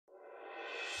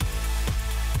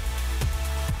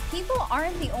People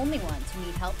aren't the only ones who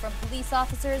need help from police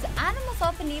officers. Animals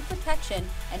often need protection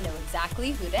and know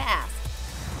exactly who to ask.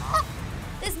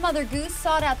 This mother goose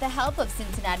sought out the help of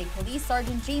Cincinnati Police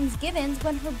Sergeant James Gibbons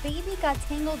when her baby got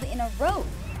tangled in a rope.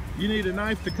 You need a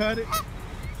knife to cut it?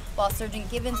 While Sergeant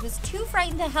Gibbons was too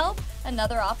frightened to help,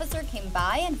 another officer came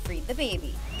by and freed the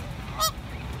baby.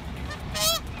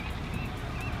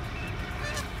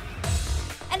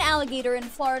 An alligator in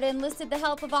Florida enlisted the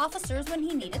help of officers when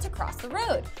he needed to cross the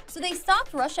road, so they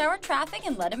stopped rush hour traffic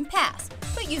and let him pass,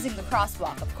 but using the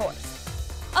crosswalk, of course.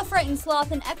 A frightened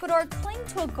sloth in Ecuador clung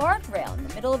to a guardrail in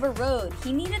the middle of a road.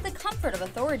 He needed the comfort of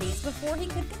authorities before he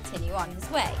could continue on his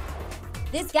way.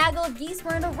 This gaggle of geese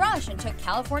were in a rush and took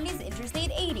California's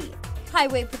Interstate 80.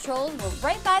 Highway patrols were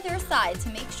right by their side to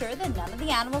make sure that none of the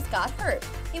animals got hurt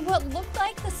in what looked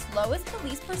like the slowest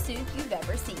police pursuit you've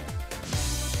ever seen.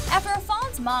 After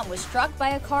Afon's mom was struck by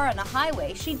a car on a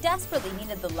highway, she desperately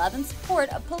needed the love and support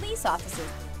of police officers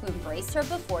who embraced her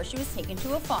before she was taken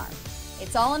to a farm.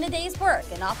 It's all in a day's work.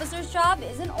 An officer's job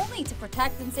isn't only to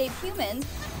protect and save humans,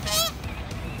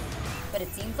 but it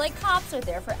seems like cops are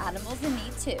there for animals in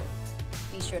need too.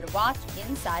 Be sure to watch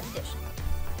Inside Edition.